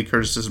Jamie Lee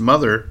Curtis's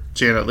mother,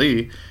 Janet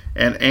Leigh,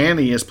 and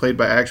Annie is played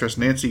by actress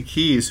Nancy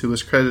Keys, who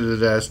was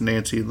credited as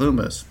Nancy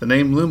Loomis. The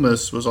name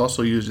Loomis was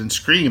also used in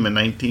Scream in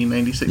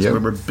 1996. Yep.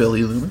 Remember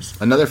Billy Loomis?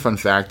 Another fun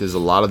fact is a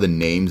lot of the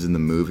names in the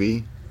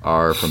movie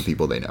are from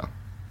people they know.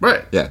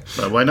 Right. Yeah.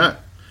 But why not?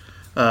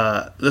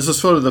 This was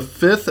voted the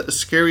 5th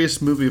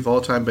scariest movie of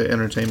all time by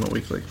Entertainment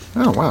Weekly.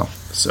 Oh, wow.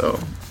 So,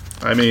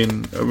 I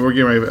mean, I'll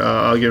get ready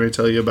to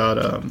tell you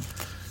about...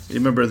 you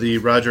remember the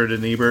Roger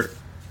and Ebert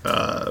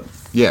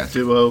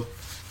duo?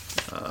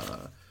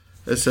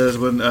 It says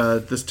when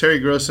this Terry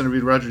Gross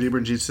interviewed Roger Ebert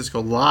and Gene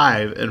Siskel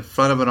live in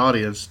front of an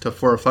audience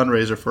for a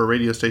fundraiser for a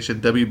radio station,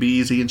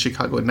 WBEZ in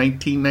Chicago in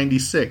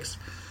 1996.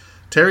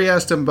 Terry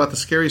asked him about the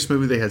scariest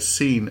movie they had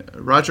seen.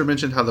 Roger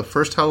mentioned how the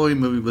first Halloween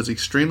movie was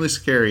extremely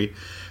scary,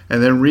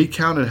 and then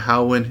recounted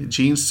how when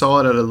Gene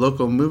saw it at a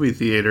local movie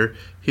theater,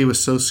 he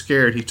was so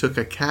scared he took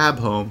a cab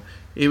home,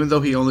 even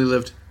though he only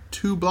lived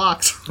 2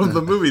 blocks from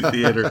the movie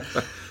theater.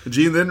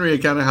 Gene then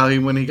recounted how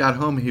when he got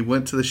home, he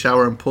went to the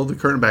shower and pulled the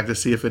curtain back to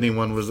see if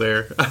anyone was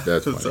there.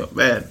 That's funny. So,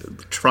 man,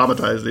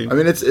 traumatized him. I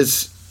mean,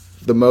 it's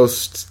the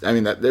most. I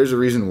mean, there's a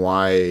reason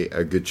why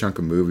a good chunk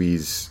of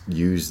movies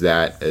use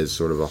that as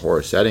sort of a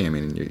horror setting. I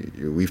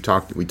mean, we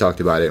talked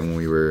about it when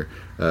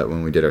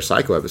we did our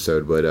Psycho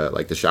episode, but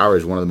like the shower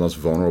is one of the most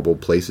vulnerable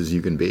places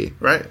you can be.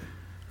 Right.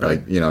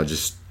 Like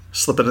just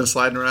slipping and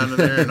sliding around in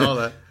there and all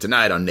that.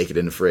 Tonight on Naked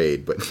and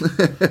Afraid, but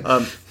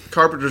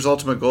Carpenter's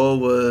ultimate goal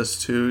was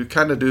to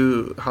kind of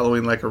do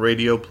Halloween like a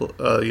radio,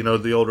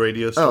 the old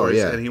radio stories,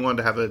 yeah. and he wanted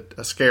to have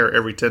a scare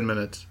every 10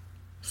 minutes.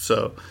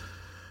 So,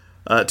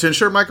 to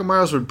ensure Michael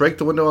Myers would break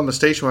the window on the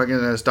station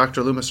wagon as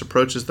Dr. Loomis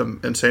approaches the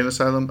insane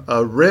asylum,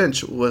 a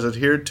wrench was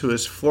adhered to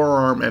his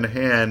forearm and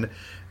hand,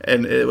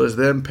 and it was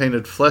then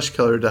painted flesh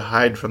color to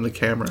hide from the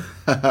camera.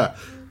 How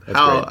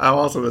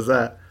awesome is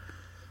that?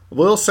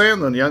 Will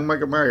Sandlin, young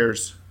Michael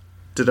Myers,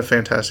 did a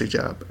fantastic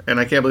job. And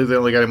I can't believe they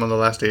only got him on the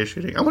last day of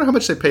shooting. I wonder how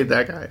much they paid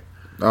that guy.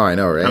 Oh, I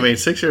know, right? I mean,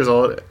 6 years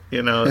old,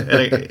 and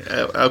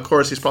of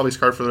course he's probably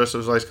scarred for the rest of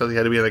his life because he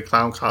had to be in a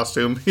clown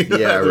costume.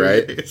 Yeah,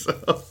 right.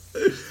 So,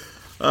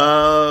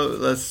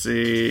 let's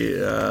see.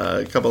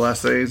 A couple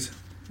last things.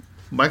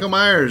 Michael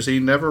Myers, he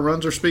never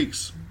runs or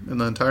speaks in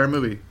the entire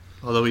movie.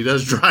 Although he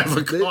does drive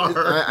a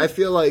car. I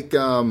feel like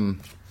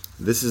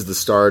this is the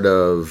start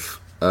of...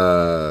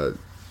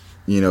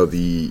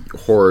 the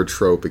horror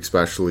trope,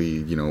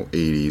 especially,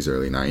 80s,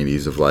 early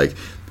 90s, of like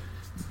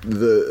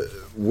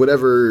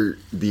whatever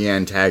the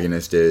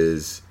antagonist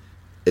is,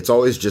 it's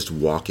always just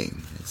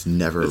walking. It's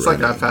never It's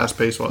running. like that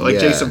fast-paced one. Like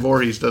Yeah. Jason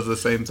Voorhees does the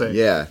same thing.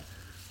 Yeah.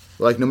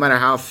 Like, no matter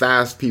how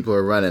fast people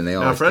are running, they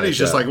always Now, Freddy's catch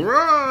just up. like,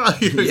 rah!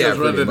 He's Yeah, just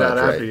running pretty out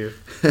much, after you.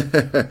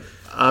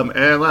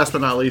 And last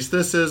but not least,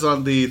 this is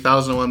on the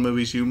 1001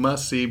 movies you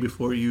must see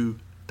before you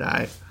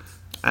die,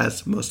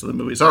 as most of the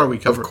movies are. We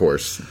cover. Of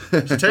course.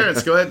 So,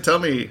 Terrence, go ahead and tell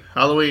me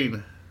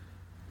Halloween.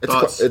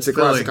 Thoughts, It's a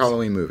classic feelings.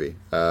 Halloween movie.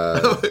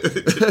 Probably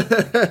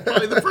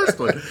the first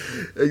one.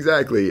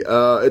 Exactly.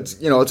 It's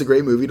a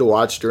great movie to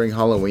watch during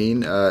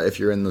Halloween. If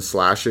you're in the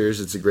slashers,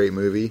 it's a great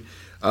movie.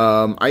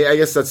 I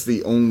guess that's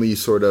the only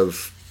sort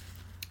of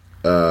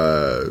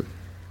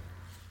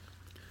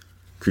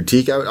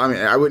critique.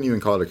 I wouldn't even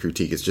call it a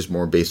critique. It's just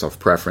more based off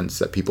preference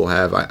that people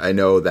have. I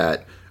know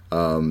that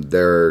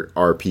there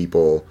are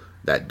people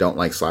that don't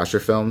like slasher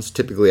films.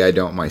 Typically, I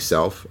don't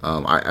myself.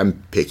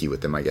 I'm picky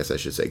with them, I guess I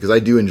should say, because I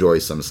do enjoy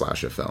some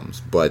slasher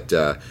films. But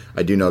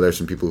I do know there's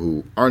some people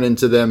who aren't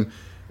into them.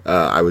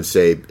 I would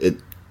say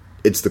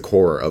it's the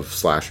core of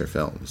slasher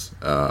films.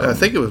 I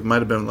think it might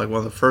have been like one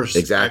of the first.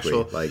 Exactly.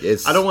 Actual, Like,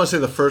 it's- I don't want to say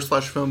the first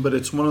slasher film, but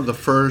it's one of the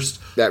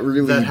first That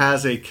really-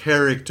 has a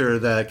character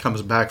that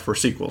comes back for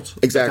sequels.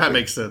 Exactly. That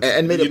makes sense.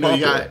 And made it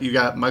popular. You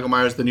got Michael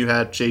Myers, then you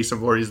had Jason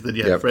Voorhees, then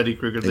you had Yep. Freddy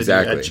Krueger, then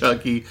Exactly. you had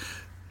Chucky,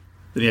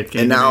 then you had Candyman.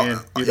 And now, you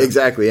know.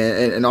 exactly,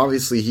 and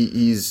obviously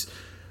he's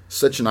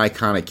such an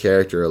iconic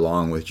character,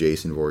 along with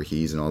Jason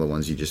Voorhees and all the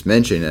ones you just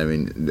mentioned. I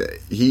mean,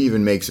 he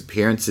even makes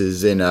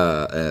appearances in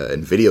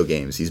video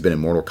games. He's been in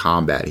Mortal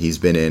Kombat. He's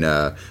been in,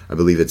 I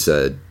believe it's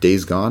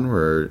Days Gone,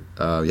 where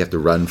you have to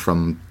run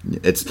from.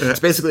 It's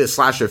basically a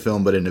slasher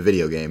film, but in a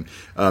video game.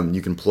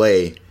 You can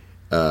play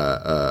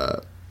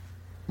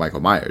Michael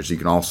Myers. You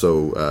can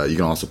also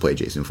play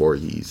Jason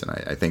Voorhees, and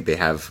I think they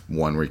have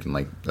one where you can,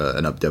 like,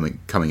 an upcoming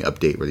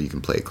update where you can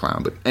play a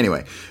clown. But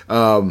anyway,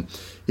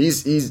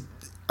 he's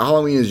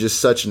Halloween is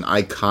just such an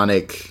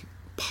iconic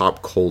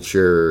pop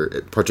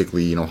culture,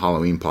 particularly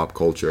Halloween pop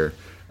culture,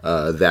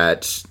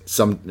 that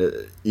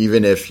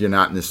even if you're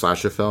not in the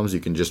slasher films, you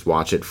can just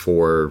watch it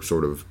for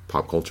sort of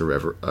pop culture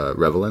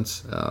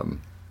relevance. And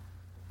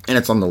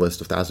it's on the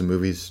list of 1,000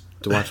 movies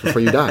to watch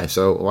before you die,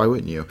 so why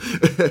wouldn't you?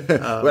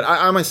 But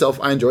I myself,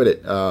 I enjoyed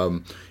it.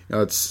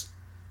 It's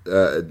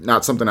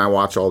not something I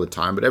watch all the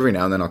time, but every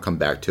now and then I'll come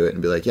back to it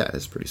and be like, yeah,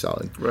 it's pretty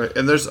solid. Right,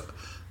 and there's,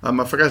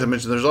 I forgot to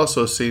mention, there's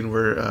also a scene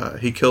where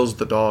he kills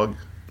the dog.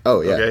 Oh,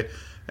 yeah. Okay,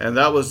 and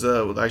that was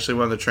actually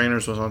one of the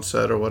trainers was on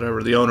set or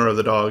whatever, the owner of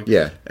the dog.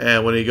 Yeah.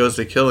 And when he goes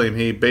to kill him,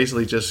 he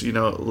basically just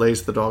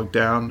lays the dog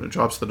down and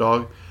drops the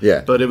dog.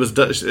 Yeah. But it was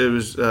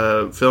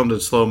filmed in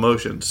slow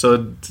motion, so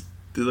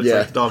it looks Yeah.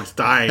 like the dog's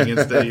dying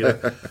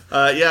instead.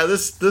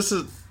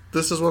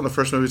 This is one of the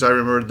first movies I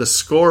remember. The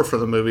score for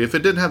the movie, if it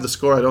didn't have the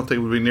score, I don't think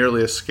it would be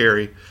nearly as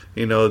scary.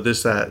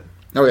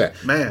 Oh, yeah.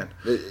 Man,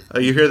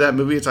 you hear that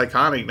movie, it's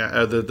iconic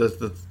now. The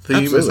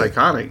theme is Absolutely.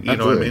 iconic. You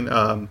Absolutely. know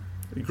what I mean?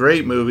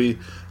 Great movie.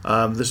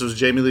 This was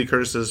Jamie Lee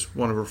Curtis's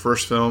one of her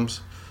first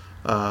films.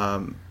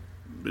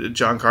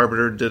 John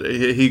Carpenter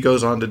he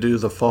goes on to do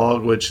The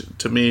Fog, which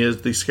to me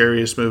is the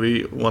scariest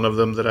movie, one of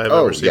them that I've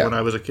ever seen when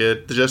I was a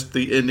kid. Just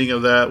the ending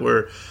of that,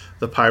 where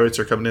the pirates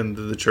are coming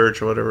into the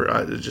church or whatever,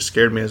 it just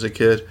scared me as a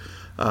kid.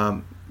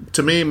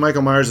 To me,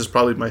 Michael Myers is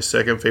probably my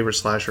second favorite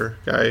slasher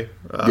guy.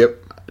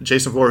 Yep.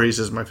 Jason Voorhees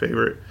is my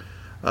favorite,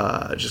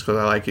 just because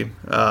I like him.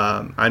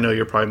 I know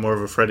you're probably more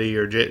of a Freddy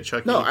or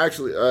Chucky. No,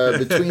 actually,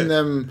 between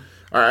them,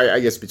 or I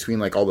guess between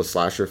like all the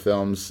slasher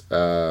films,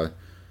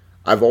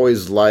 I've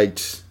always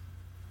liked.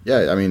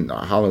 Yeah, I mean,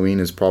 Halloween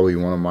is probably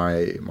one of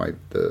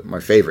my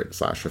favorite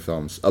slasher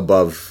films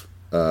above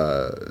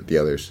the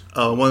others.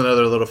 One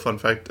other little fun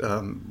fact,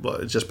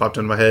 it just popped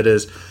into my head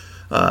is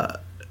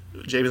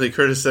Jamie Lee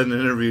Curtis said in an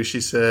interview,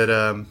 she said,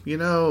 William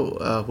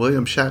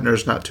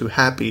Shatner's not too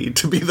happy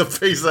to be the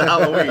face of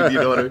Halloween, you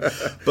know what I mean?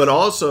 But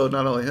also,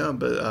 not only him,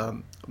 but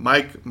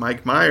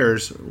Mike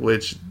Myers,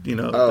 which,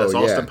 that's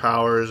Austin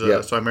Powers,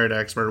 Yep. So I Married an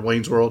Axe-Murderer,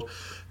 Wayne's World.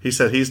 He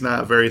said he's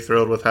not very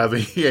thrilled with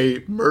having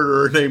a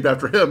murderer named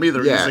after him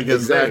either. Yeah, using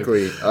his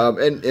exactly. name.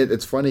 And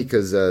it's funny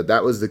because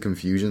that was the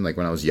confusion, like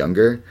when I was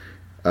younger,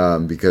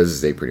 because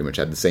they pretty much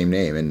had the same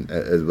name,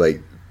 and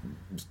like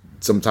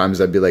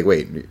sometimes I'd be like,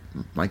 "Wait,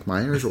 Mike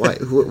Myers? Why?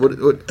 What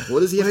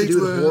does he have to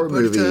do with horror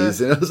movies?"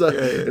 And I was like,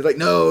 "It's like,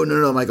 no,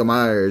 Michael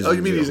Myers." Oh,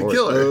 you mean he's a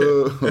killer?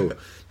 Oh,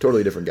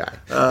 totally different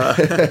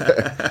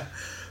guy.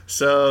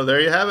 So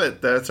there you have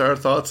it. That's our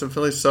thoughts and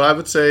feelings. So I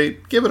would say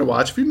give it a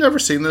watch. If you've never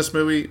seen this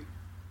movie,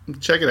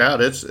 check it out.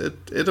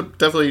 It'll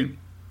definitely,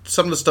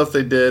 some of the stuff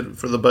they did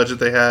for the budget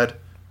they had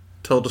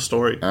told a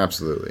story.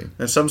 Absolutely.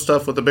 And some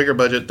stuff with the bigger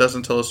budget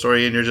doesn't tell a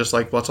story, and you're just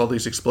like, what's all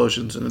these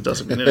explosions? And it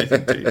doesn't mean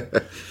anything to you.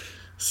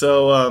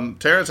 So,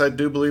 Terrence, I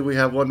do believe we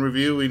have one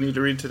review we need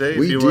to read today.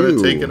 We if you do. want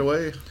to take it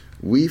away.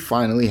 We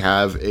finally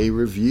have a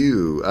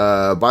review.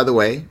 By the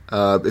way,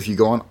 if you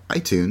go on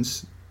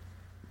iTunes,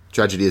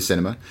 Tragedy of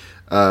Cinema,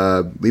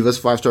 leave us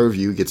a 5-star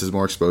review. It gets us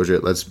more exposure.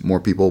 It lets more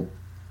people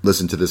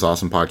listen to this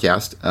awesome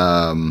podcast.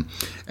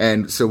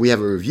 And so we have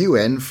a review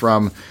in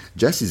from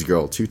Jesse's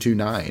Girl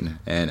 229.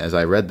 And as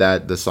I read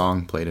that, the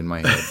song played in my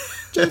head.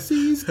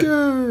 Jesse's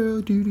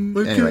Girl. Anyway.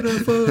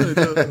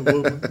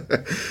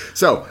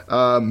 So,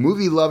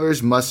 movie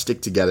lovers must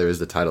stick together is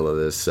the title of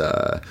this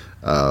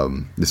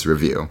this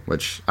review,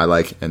 which I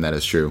like, and that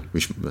is true.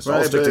 We must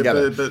all stick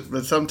together.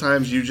 But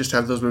sometimes you just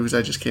have those movies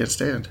I just can't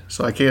stand,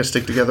 so I can't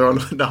stick together on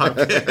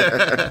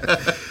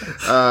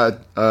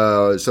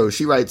So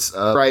she writes,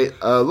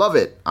 love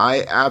it.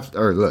 I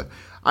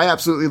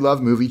absolutely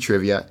love movie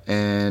trivia,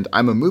 and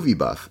I'm a movie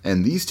buff,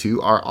 and these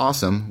two are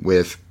awesome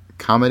with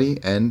comedy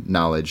and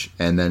knowledge,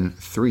 and then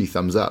 3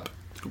 thumbs up.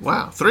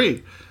 Wow,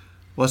 3.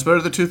 What's better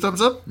than 2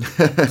 thumbs up?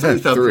 3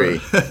 thumbs 3.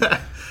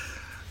 up.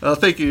 Well,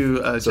 thank you,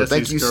 So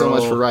thank you so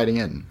much for writing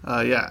in.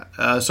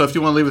 So if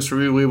you want to leave us a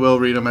review, we will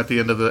read them at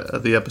the end of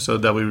the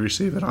episode that we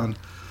receive it on.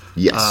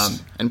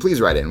 Yes, and please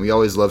write in. We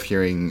always love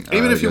hearing.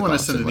 Even if you want to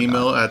send an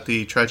email at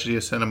the Tragedy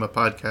of Cinema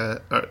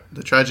podcast, or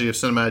the Tragedy of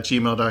Cinema at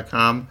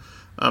gmail.com.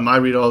 I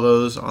read all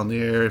those on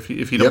the air. If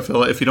you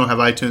don't if you don't have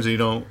iTunes and you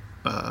don't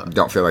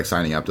feel like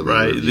signing up to leave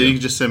right, a then review. you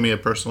can just send me a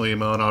personal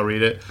email and I'll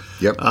read it.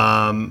 Yep.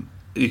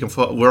 You can.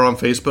 We're on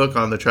Facebook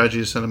on the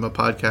Tragedy of Cinema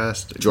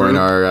podcast. Join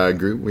group. Our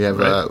group. We have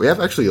Right. we have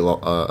actually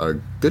a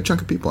good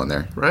chunk of people in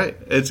there. Right.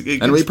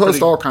 And we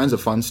post all kinds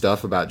of fun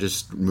stuff about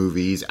just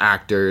movies,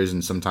 actors,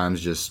 and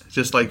sometimes just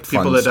like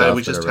fun people that died. stuff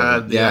We just that are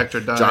had the actor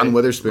die. John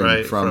Witherspoon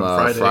right, from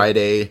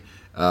Friday.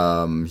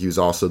 He was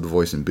also the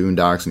voice in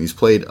Boondocks, and he's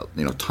played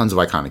tons of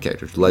iconic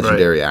characters.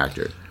 Legendary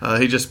actor.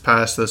 He just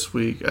passed this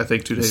week. I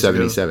think 2 days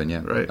 77,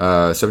 ago.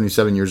 yeah. Right.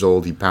 77 years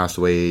old. He passed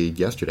away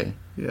yesterday.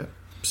 Yeah.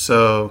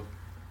 So,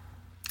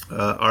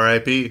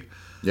 R.I.P.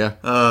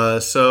 Yeah.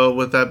 So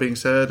with that being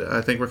said, I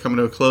think we're coming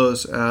to a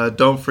close.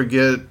 Don't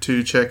forget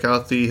to check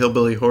out the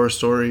Hillbilly Horror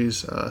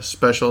Stories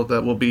special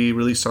that will be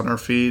released on our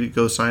feed.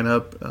 Go sign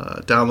up,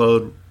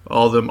 download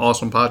all of them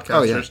awesome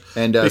podcasters. Oh,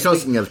 yeah. And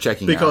speaking of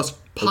checking because out.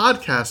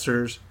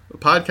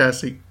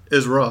 podcasting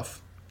is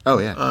rough. Oh,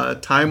 yeah.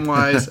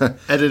 Time-wise,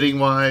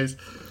 editing-wise.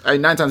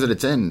 9 times out of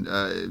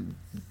 10,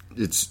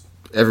 it's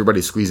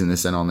everybody's squeezing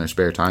this in on their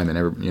spare time,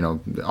 and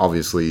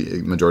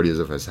obviously, majority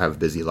of us have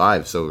busy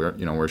lives, so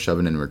we're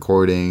shoving in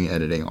recording,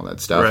 editing, all that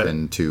stuff, right.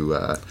 into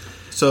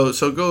so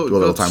go a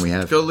little time we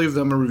have. Go leave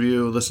them a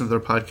review, listen to their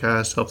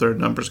podcast, help their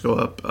numbers go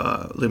up,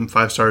 leave them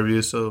 5-star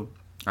reviews, so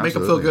make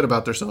them feel good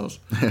about themselves,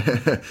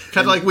 kind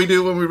of like we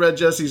do when we read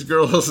Jesse's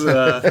Girls.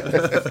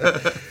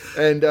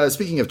 And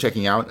speaking of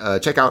checking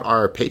out, check out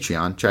our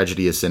Patreon,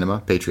 Tragedy of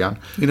Cinema Patreon.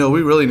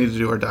 We really need to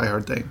do our Die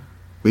Hard thing.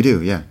 We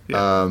do, yeah.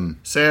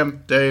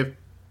 Sam, Dave,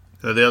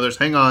 the others,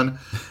 hang on.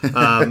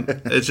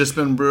 It's just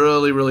been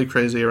really, really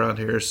crazy around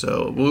here.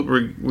 So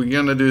we're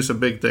going to do some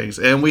big things.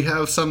 And we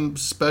have some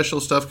special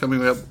stuff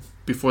coming up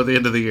before the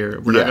end of the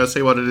year. We're not going to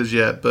say what it is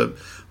yet, but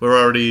we're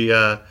already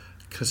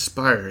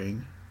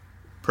perspiring.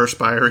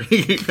 Perspiring at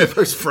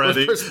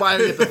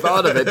the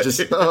thought of it.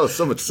 Just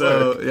so much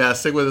so work. Yeah,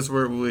 stick with us.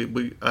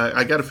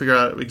 I got to figure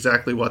out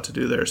exactly what to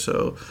do there.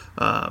 So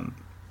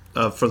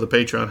for the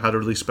Patreon, how to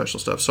release special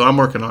stuff. So I'm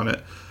working on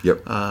it.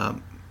 Yep.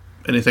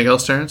 Anything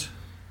else, Terrence?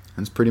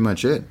 That's pretty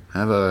much it.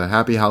 Have a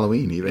happy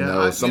Halloween,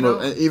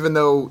 even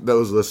though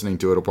those listening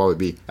to it will probably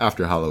be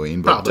after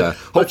Halloween. But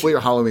hopefully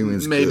your Halloween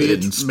is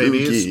good and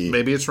spooky.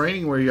 Maybe it's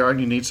raining where you are and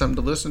you need something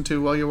to listen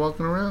to while you're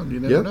walking around. You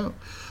never know.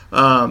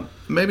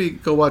 Maybe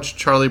go watch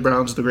Charlie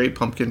Brown's The Great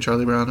Pumpkin.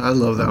 Charlie Brown. I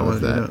love that one.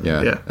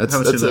 Yeah.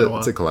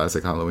 That's a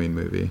classic Halloween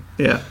movie.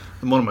 Yeah,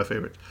 one of my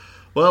favorites.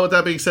 Well, with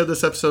that being said,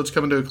 this episode's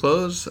coming to a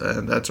close,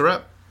 and that's a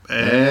wrap.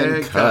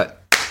 And cut.